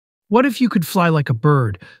What if you could fly like a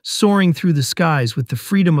bird, soaring through the skies with the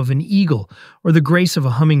freedom of an eagle or the grace of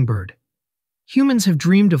a hummingbird? Humans have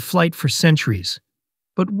dreamed of flight for centuries,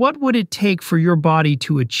 but what would it take for your body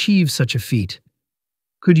to achieve such a feat?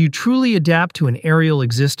 Could you truly adapt to an aerial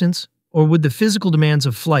existence, or would the physical demands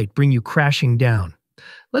of flight bring you crashing down?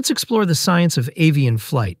 Let's explore the science of avian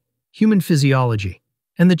flight, human physiology,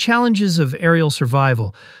 and the challenges of aerial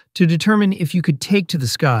survival to determine if you could take to the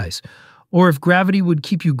skies, or if gravity would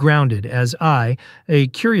keep you grounded as I, a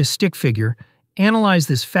curious stick figure, analyze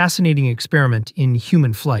this fascinating experiment in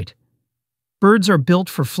human flight. Birds are built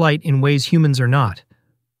for flight in ways humans are not.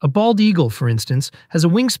 A bald eagle, for instance, has a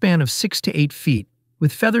wingspan of 6 to 8 feet,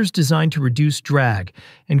 with feathers designed to reduce drag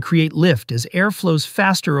and create lift as air flows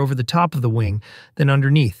faster over the top of the wing than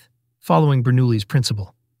underneath, following Bernoulli's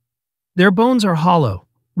principle. Their bones are hollow,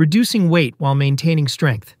 reducing weight while maintaining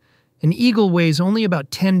strength. An eagle weighs only about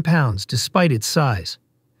 10 pounds despite its size.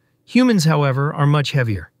 Humans, however, are much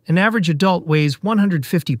heavier. An average adult weighs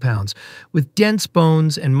 150 pounds, with dense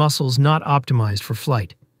bones and muscles not optimized for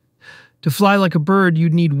flight. To fly like a bird,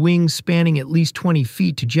 you'd need wings spanning at least 20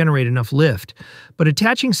 feet to generate enough lift, but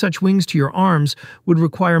attaching such wings to your arms would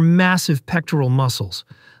require massive pectoral muscles,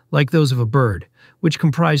 like those of a bird, which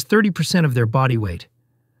comprise 30% of their body weight.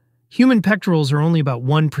 Human pectorals are only about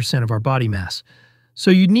 1% of our body mass, so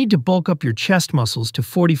you'd need to bulk up your chest muscles to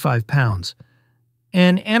 45 pounds.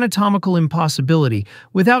 An anatomical impossibility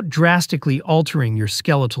without drastically altering your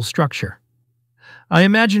skeletal structure. I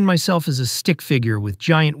imagined myself as a stick figure with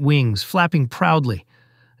giant wings flapping proudly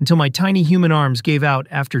until my tiny human arms gave out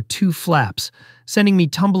after 2 flaps, sending me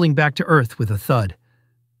tumbling back to Earth with a thud.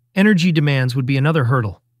 Energy demands would be another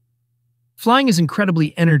hurdle. Flying is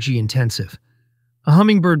incredibly energy intensive. A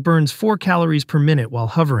hummingbird burns 4 calories per minute while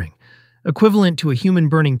hovering, equivalent to a human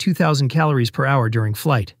burning 2,000 calories per hour during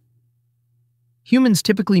flight. Humans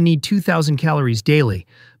typically need 2,000 calories daily,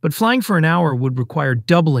 but flying for an hour would require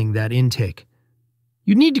doubling that intake.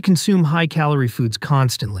 You'd need to consume high-calorie foods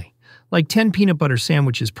constantly, like 10 peanut butter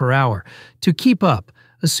sandwiches per hour, to keep up,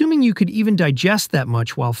 assuming you could even digest that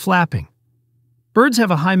much while flapping. Birds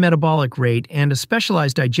have a high metabolic rate and a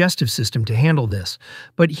specialized digestive system to handle this,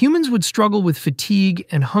 but humans would struggle with fatigue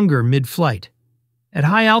and hunger mid-flight. At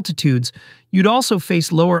high altitudes, you'd also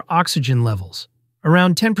face lower oxygen levels,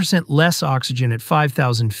 around 10% less oxygen at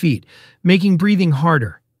 5,000 feet, making breathing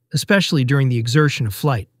harder, especially during the exertion of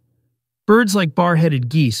flight. Birds like bar-headed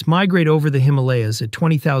geese migrate over the Himalayas at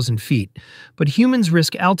 20,000 feet, but humans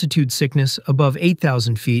risk altitude sickness above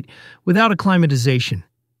 8,000 feet without acclimatization,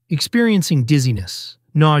 experiencing dizziness,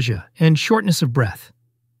 nausea, and shortness of breath.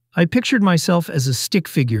 I pictured myself as a stick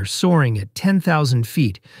figure soaring at 10,000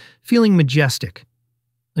 feet, feeling majestic,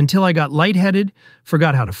 until I got lightheaded,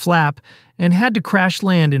 forgot how to flap, and had to crash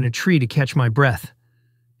land in a tree to catch my breath.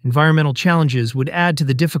 Environmental challenges would add to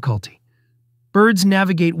the difficulty. Birds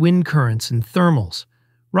navigate wind currents and thermals,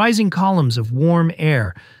 rising columns of warm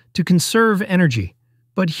air, to conserve energy,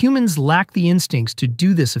 but humans lack the instincts to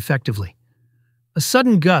do this effectively. A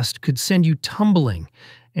sudden gust could send you tumbling,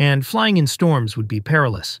 and flying in storms would be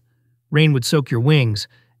perilous. Rain would soak your wings,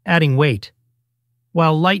 adding weight,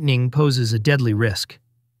 while lightning poses a deadly risk.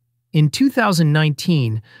 In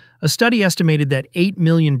 2019, a study estimated that 8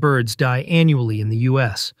 million birds die annually in the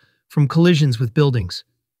U.S. from collisions with buildings.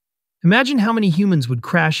 Imagine how many humans would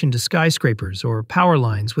crash into skyscrapers or power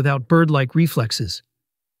lines without bird-like reflexes.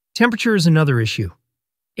 Temperature is another issue.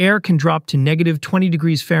 Air can drop to negative 20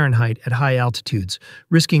 degrees Fahrenheit at high altitudes,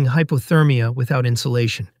 risking hypothermia without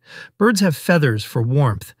insulation. Birds have feathers for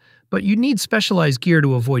warmth, but you'd need specialized gear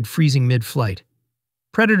to avoid freezing mid-flight.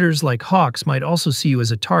 Predators like hawks might also see you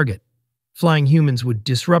as a target. Flying humans would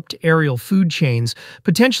disrupt aerial food chains,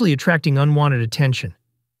 potentially attracting unwanted attention.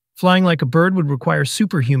 Flying like a bird would require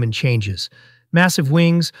superhuman changes: massive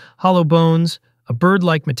wings, hollow bones, a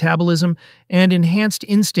bird-like metabolism, and enhanced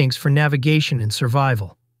instincts for navigation and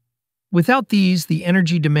survival. Without these, the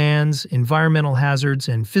energy demands, environmental hazards,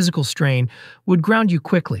 and physical strain would ground you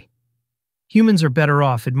quickly. Humans are better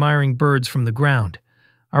off admiring birds from the ground.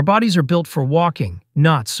 Our bodies are built for walking,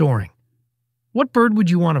 not soaring. What bird would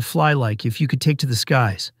you want to fly like if you could take to the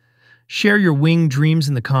skies? Share your wing dreams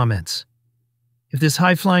in the comments. If this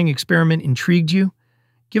high-flying experiment intrigued you,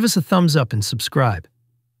 give us a thumbs up and subscribe.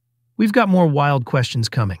 We've got more wild questions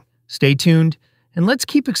coming. Stay tuned, and let's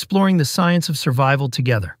keep exploring the science of survival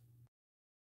together.